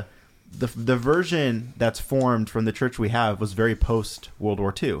the version that's formed from the church we have was very post World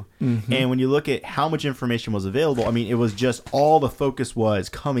War II. And when you look at how much information was available, I mean, it was just all the focus was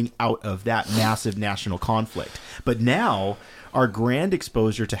coming out of that massive national conflict. But now our grand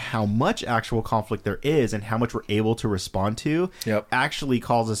exposure to how much actual conflict there is and how much we're able to respond to actually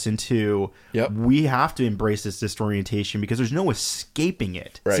calls us into, we have to embrace this disorientation because there's no escaping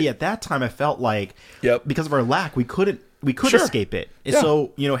it. Right. See, at that time I felt like because of our lack, we could escape it. Yeah.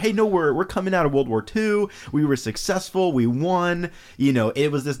 So, hey, no, we're coming out of World War II. We were successful. We won. It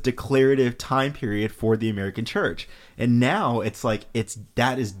was this declarative time period for the American church. And now it's like,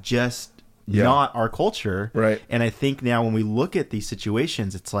 that is just not our culture. Right. And I think now when we look at these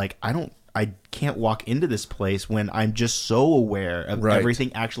situations, it's like, I can't walk into this place when I'm just so aware of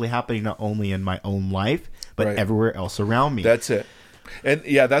everything actually happening, not only in my own life, but everywhere else around me. That's it. And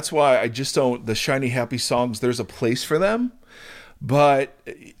yeah, that's why I just don't, the shiny, happy songs, there's a place for them. But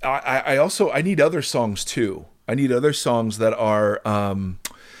I also, I need other songs too. I need other songs that are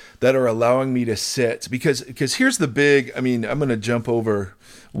allowing me to sit, because here's the big, I mean, I'm going to jump over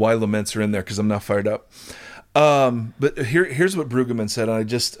why laments are in there because I'm not fired up. But here's what Brueggemann said, and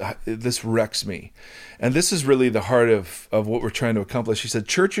this wrecks me. And this is really the heart of what we're trying to accomplish. He said,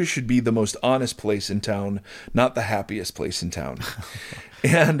 churches should be the most honest place in town, not the happiest place in town.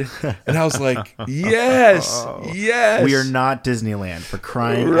 And I was like, yes. We are not Disneyland, for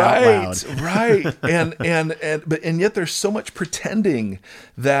crying out loud. Right. And yet there's so much pretending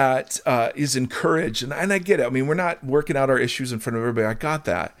that is encouraged. And I get it. I mean, we're not working out our issues in front of everybody. I got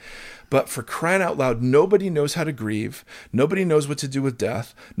that. But for crying out loud, nobody knows how to grieve. Nobody knows what to do with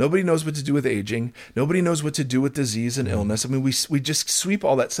death. Nobody knows what to do with aging. Nobody knows what to do with disease and illness. I mean, we just sweep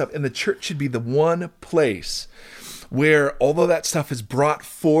all that stuff. And the church should be the one place where all of that stuff is brought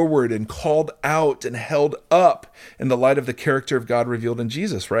forward and called out and held up in the light of the character of God revealed in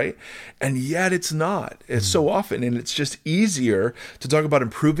Jesus, right? And yet it's not. It's so often, and it's just easier to talk about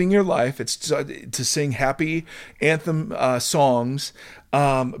improving your life. It's to sing happy anthem songs,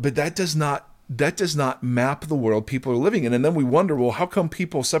 but that does not map the world people are living in. And then we wonder, well, how come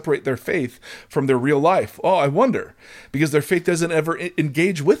people separate their faith from their real life? Oh, I wonder, because their faith doesn't ever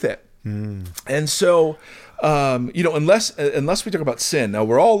engage with it. And so, unless we talk about sin, now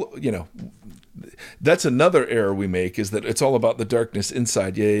we're all, that's another error we make, is that it's all about the darkness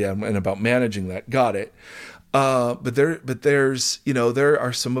inside. Yeah. And about managing that. Got it. But there's, there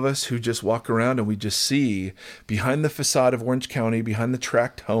are some of us who just walk around and we just see behind the facade of Orange County, behind the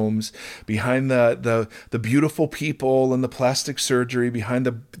tract homes, behind the beautiful people and the plastic surgery, behind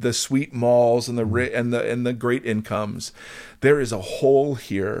the sweet malls and the great incomes. There is a hole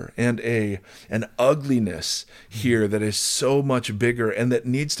here and an ugliness here that is so much bigger and that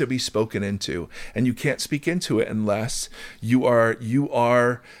needs to be spoken into. And you can't speak into it unless you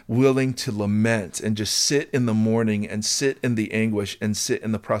are willing to lament and just sit in the mourning and sit in the anguish and sit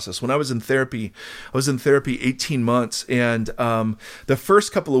in the process. When I was in therapy 18 months, and the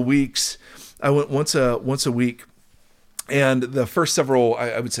first couple of weeks I went once a week. And the first several,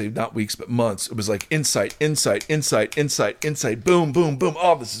 I would say not weeks, but months, it was like insight, boom, boom, boom.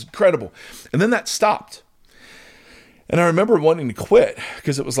 Oh, this is incredible. And then that stopped. And I remember wanting to quit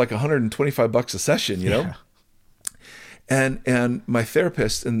because it was like $125 a session, Yeah. And my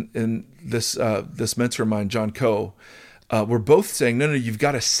therapist and this mentor of mine, John Coe, were both saying, no, you've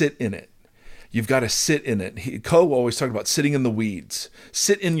got to sit in it. You've got to sit in it. Coe always talked about sitting in the weeds.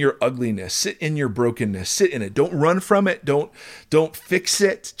 Sit in your ugliness. Sit in your brokenness. Sit in it. Don't run from it. Don't fix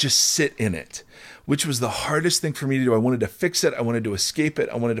it. Just sit in it, which was the hardest thing for me to do. I wanted to fix it. I wanted to escape it.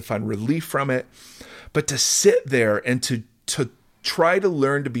 I wanted to find relief from it. But to sit there and to try to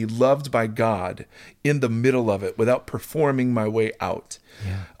learn to be loved by God in the middle of it without performing my way out.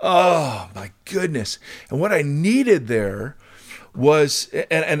 Yeah. Oh, my goodness. And what I needed there was,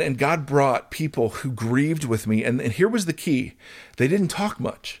 and God brought people who grieved with me. And here was the key. They didn't talk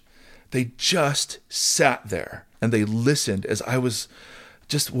much. They just sat there and they listened as I was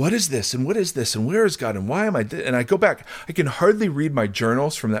just, what is this? And what is this? And where is God? And why am I? And I go back, I can hardly read my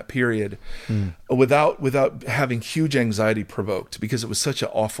journals from that period without having huge anxiety provoked, because it was such an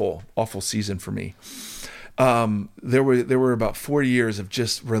awful, awful season for me. There were about 4 years of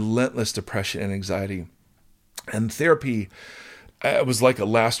just relentless depression and anxiety, and therapy, it was like a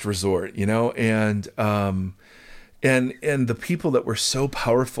last resort, and the people that were so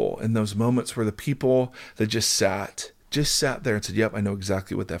powerful in those moments were the people that just sat there and said, yep, I know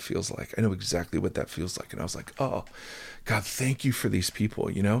exactly what that feels like. I know exactly what that feels like. And I was like, oh, God, thank you for these people,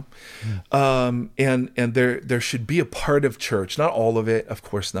 And there should be a part of church, not all of it, of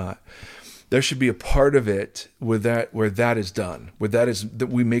course not. There should be a part of it where that is done, that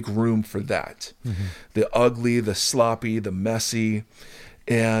we make room for that. Mm-hmm. The ugly, the sloppy, the messy.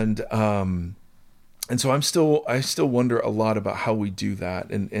 And so I still wonder a lot about how we do that,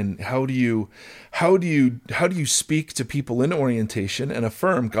 and how do you speak to people in orientation and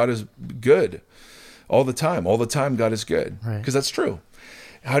affirm God is good all the time God is good, because that's true.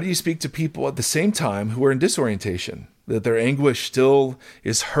 How do you speak to people at the same time who are in disorientation, that their anguish still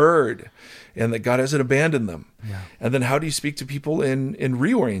is heard and that God hasn't abandoned them? Yeah. And then how do you speak to people in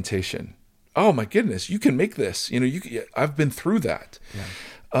reorientation? Oh my goodness, you can make this. I've been through that. Yeah.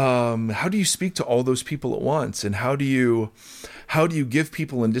 How do you speak to all those people at once? And how do you give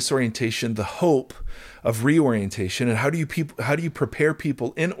people in disorientation the hope of reorientation? And how do you prepare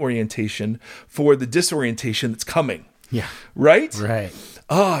people in orientation for the disorientation that's coming? Yeah. Right? Right.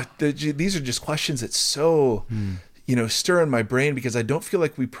 Oh, these are just questions that's so, stir in my brain, because I don't feel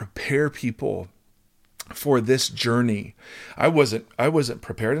like we prepare people for this journey. I wasn't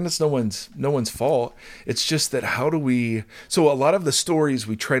prepared, and it's no one's fault. It's just that so a lot of the stories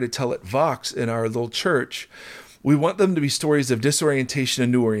we try to tell at Vox in our little church, we want them to be stories of disorientation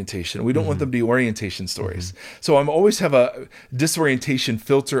and new orientation. We don't want them to be orientation stories. So I'm always have a disorientation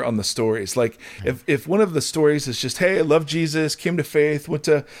filter on the stories. Like if one of the stories is just, hey, I love Jesus, came to faith, went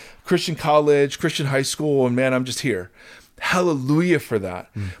to Christian college, Christian high school, and man, I'm just here. Hallelujah for that.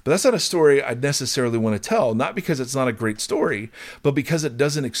 But that's not a story I'd necessarily want to tell, not because it's not a great story, but because it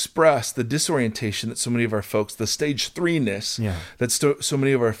doesn't express the disorientation that so many of our folks, the stage 3-ness that so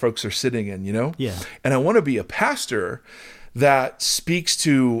many of our folks are sitting in, Yeah. And I want to be a pastor that speaks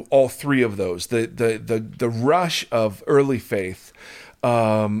to all three of those, the rush of early faith,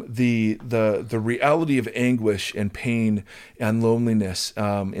 the reality of anguish and pain and loneliness,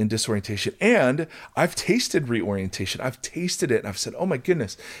 and disorientation. And I've tasted reorientation. I've tasted it, and I've said, oh my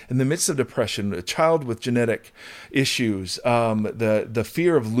goodness, in the midst of depression, a child with genetic issues, the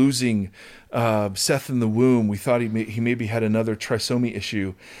fear of losing Seth in the womb. We thought he maybe had another trisomy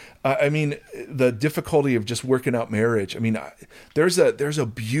issue. The difficulty of just working out marriage. There's a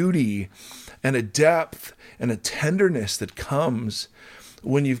beauty and a depth and a tenderness that comes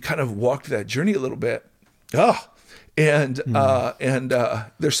when you've kind of walked that journey a little bit. And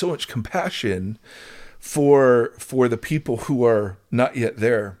there's so much compassion for the people who are not yet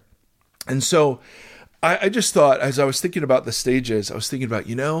there. And so I just thought, as I was thinking about the stages, I was thinking about,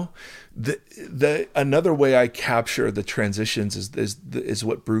 the another way I capture the transitions is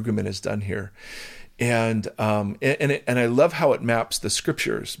what Brueggemann has done here. And I love how it maps the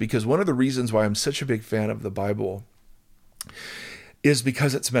scriptures, because one of the reasons why I'm such a big fan of the Bible is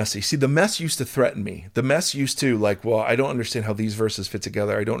because it's messy. See, the mess used to threaten me. The mess used to I don't understand how these verses fit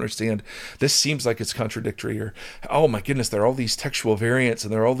together. I don't understand. This seems like it's contradictory, or, oh my goodness, there are all these textual variants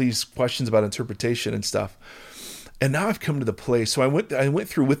and there are all these questions about interpretation and stuff. And now I've come to the place. So I went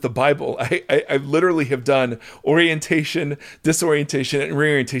through with the Bible. I literally have done orientation, disorientation, and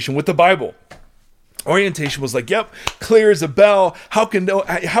reorientation with the Bible. Orientation was like, yep, clear as a bell. How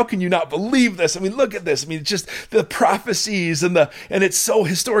can you not believe this? Look at this. It's just the prophecies and it's so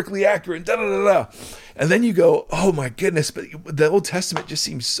historically accurate. Da da da da. And then you go, oh my goodness, but the Old Testament just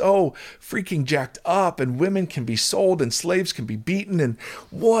seems so freaking jacked up, and women can be sold and slaves can be beaten, and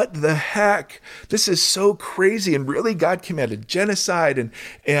what the heck? This is so crazy. And really, God commanded genocide, and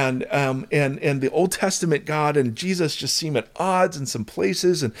the Old Testament God and Jesus just seem at odds in some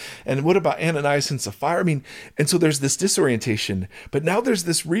places. And what about Ananias and Sapphira? And so there's this disorientation, but now there's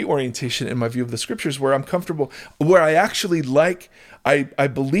this reorientation in my view of the scriptures where I'm comfortable, where I actually I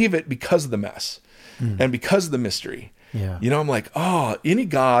believe it because of the mess. And because of the mystery. Yeah. I'm like, any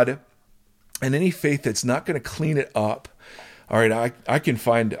God and any faith that's not going to clean it up, all right, I can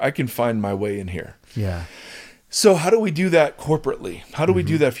find my way in here. Yeah. So how do we do that corporately? How do we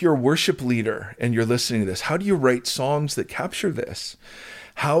do that? If you're a worship leader and you're listening to this, how do you write songs that capture this?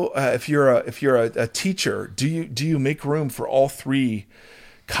 How if you're a teacher, do you make room for all three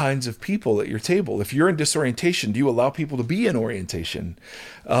kinds of people at your table? If you're in disorientation, do you allow people to be in orientation?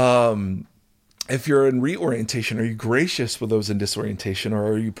 If you're in reorientation, are you gracious with those in disorientation, or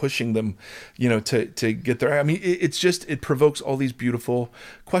are you pushing them, to get there? It provokes all these beautiful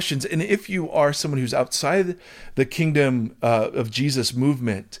questions. And if you are someone who's outside the kingdom of Jesus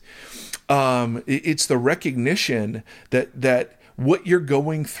movement, it's the recognition that what you're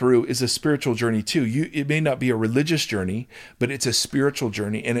going through is a spiritual journey too. It may not be a religious journey, but it's a spiritual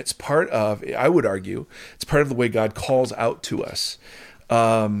journey, and it's part of, I would argue, it's part of the way God calls out to us.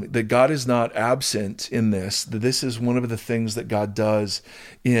 That God is not absent in this, that this is one of the things that God does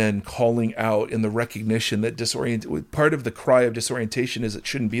in calling out, in the recognition that part of the cry of disorientation is it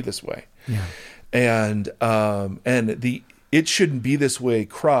shouldn't be this way. Yeah. And the it shouldn't be this way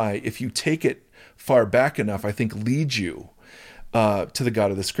cry, if you take it far back enough, I think leads you to the God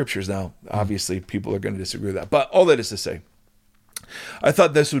of the scriptures. Now, obviously people are going to disagree with that, but all that is to say, I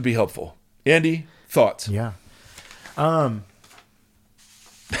thought this would be helpful. Andy, thoughts? Yeah.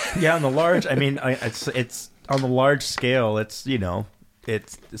 Yeah, on the large, it's on the large scale. It's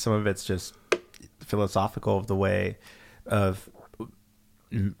it's some of it's just philosophical of the way of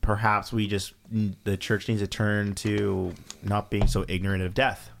perhaps the church needs to turn to not being so ignorant of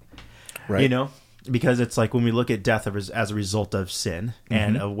death, right? Because it's like when we look at death as a result of sin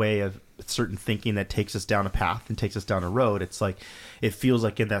and a way of certain thinking that takes us down a path and takes us down a road, it's like it feels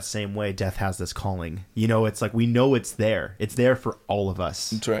like in that same way death has this calling. It's like we know it's there for all of us.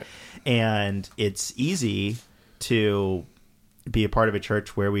 That's right. And it's easy to be a part of a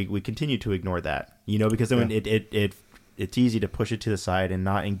church where we continue to ignore that. because then it's easy to push it to the side and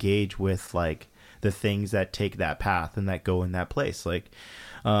not engage with like the things that take that path and that go in that place. Like,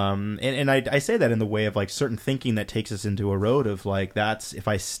 and I say that in the way of like certain thinking that takes us into a road of like, that's, if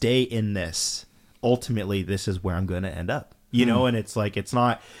I stay in this, ultimately this is where I'm going to end up. And it's like, it's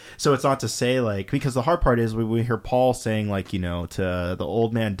not to say like, because the hard part is we hear Paul saying like, to the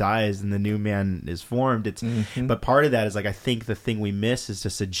old man dies and the new man is formed. It's, but part of that is like, I think the thing we miss is to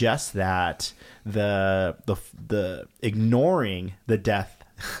suggest that the ignoring the death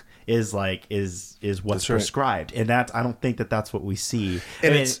is what's prescribed. And that, I don't think that's what we see.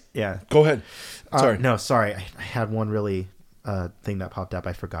 And go ahead. Sorry. No, sorry. I had one really thing that popped up.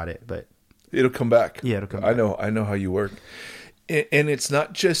 I forgot it, but it'll come back. Yeah, it'll come back. I know how you work. And it's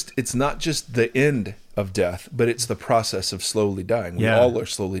not just the end of death, but it's the process of slowly dying. We all are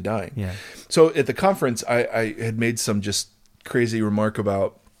slowly dying. Yeah. So at the conference, I had made some just crazy remark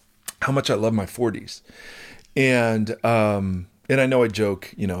about how much I love my 40s. And I know I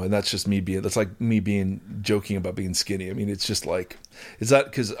joke, and that's just that's like me joking about being skinny. I mean, it's just like, it's not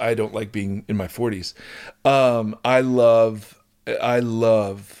because I don't like being in my 40s. I love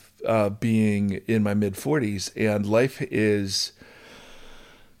being in my mid 40s, and life is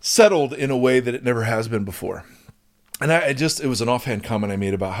settled in a way that it never has been before. And it was an offhand comment I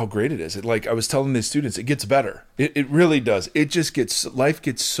made about how great it is. I was telling the students, it gets better. It really does. Life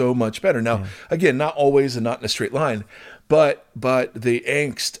gets so much better. Now, again, not always and not in a straight line, but the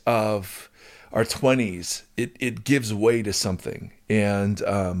angst of our 20s, it gives way to something. And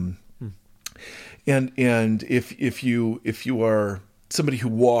if you are somebody who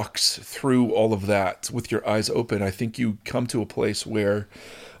walks through all of that with your eyes open, I think you come to a place where,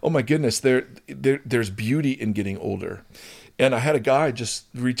 oh my goodness, there's beauty in getting older. And I had a guy just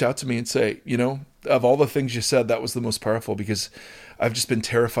reach out to me and say, of all the things you said, that was the most powerful, because I've just been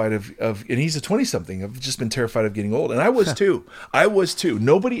terrified of, and he's a 20-something. I've just been terrified of getting old. And I was too.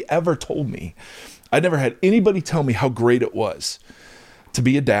 Nobody ever told me. I never had anybody tell me how great it was to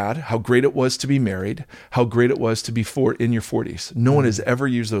be a dad, how great it was to be married, how great it was to be in your 40s. No one has ever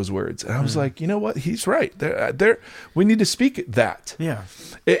used those words. And I was like, you know what? He's right. We need to speak that. Yeah.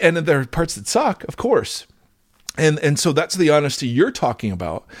 And there are parts that suck, of course. And so that's the honesty you're talking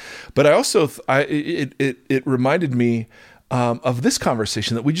about. But I also, it reminded me of this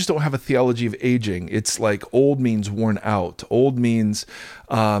conversation that we just don't have a theology of aging. It's like old means worn out. Old means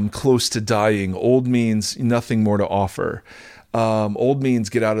close to dying. Old means nothing more to offer. Old means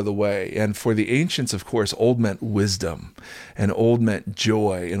get out of the way. And for the ancients, of course, old meant wisdom, and old meant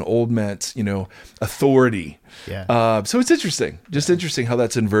joy, and old meant, authority. Yeah. So it's interesting, interesting how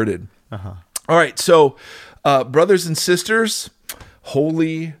that's inverted. Uh-huh. All right. So, brothers and sisters,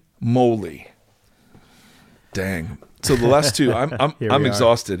 holy moly. Dang. So the last two, I'm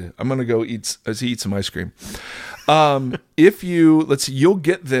exhausted. I'm going to go eat some ice cream. You'll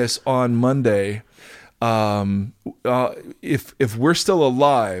get this on Monday. If we're still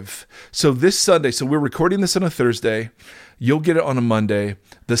alive, so this Sunday, so we're recording this on a Thursday, you'll get it on a Monday.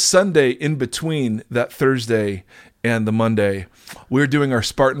 The Sunday in between that Thursday and the Monday, we're doing our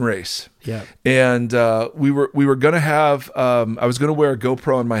Spartan race. Yeah. And we were going to have, I was going to wear a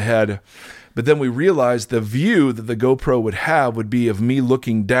GoPro on my head, but then we realized the view that the GoPro would have would be of me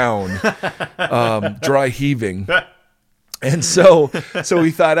looking down, dry heaving. And so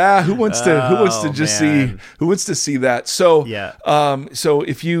we thought, who wants to see that? So, so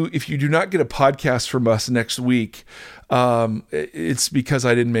if you do not get a podcast from us next week, it's because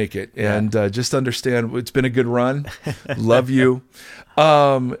I didn't make it. And just understand, it's been a good run. Love you.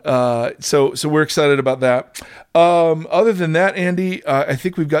 So we're excited about that. Other than that, Andy, I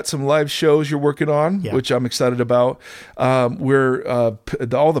think we've got some live shows you're working on, which I'm excited about. All the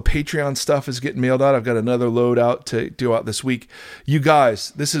Patreon stuff is getting mailed out. I've got another load out to do out this week. You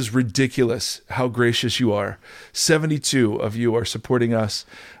guys, this is ridiculous how gracious you are. 72 of you are supporting us.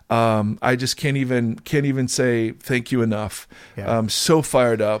 I just can't even say thank you enough. Yeah. I'm so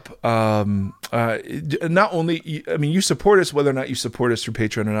fired up. Not only, you support us, whether or not you support us through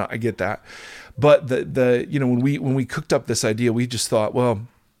Patreon or not, I get that. But when we cooked up this idea, we just thought, well,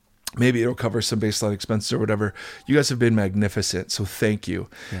 maybe it'll cover some baseline expenses or whatever. You guys have been magnificent. So thank you.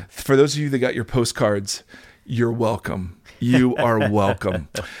 Yeah. For those of you that got your postcards, you're welcome. You are welcome.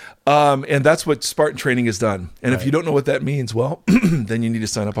 And that's what Spartan Training has done. And if you don't know what that means, well, then you need to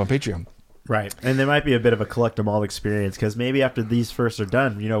sign up on Patreon. Right. And there might be a bit of a collect them all experience because maybe after these first are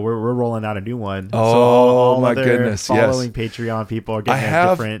done, we're rolling out a new one. Oh, so all my goodness. Following Patreon people are getting a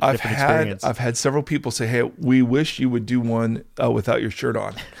different experience. I've had several people say, hey, we wish you would do one without your shirt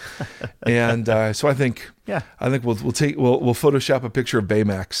on. And so I think we'll Photoshop a picture of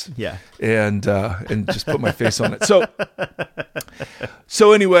Baymax. Yeah. And just put my face on it.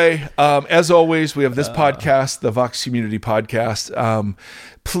 So anyway, as always, we have this podcast, the Vox Community Podcast.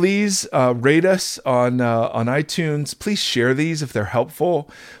 Please rate us on iTunes. Please share these if they're helpful.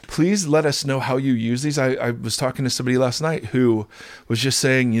 Please let us know how you use these. I was talking to somebody last night who was just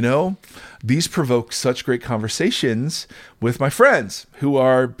saying, these provoke such great conversations with my friends who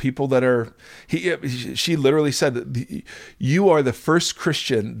are people that are, she literally said that you are the first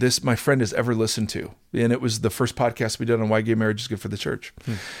Christian my friend has ever listened to. And it was the first podcast we did on why gay marriage is good for the church.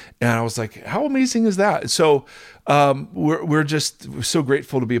 And I was like, how amazing is that? So we're so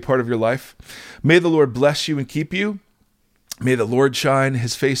grateful to be a part of your life. May the Lord bless you and keep you. May the Lord shine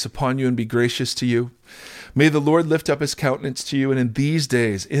his face upon you and be gracious to you. May the Lord lift up his countenance to you. And in these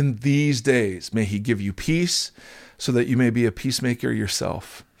days, may he give you peace so that you may be a peacemaker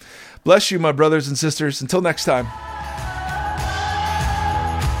yourself. Bless you, my brothers and sisters. Until next time.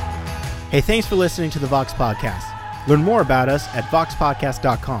 Hey, thanks for listening to the Vox Podcast. Learn more about us at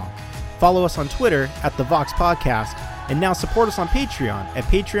voxpodcast.com. Follow us on Twitter at the Vox Podcast, and now support us on Patreon at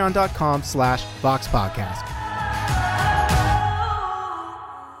patreon.com/VoxPodcast.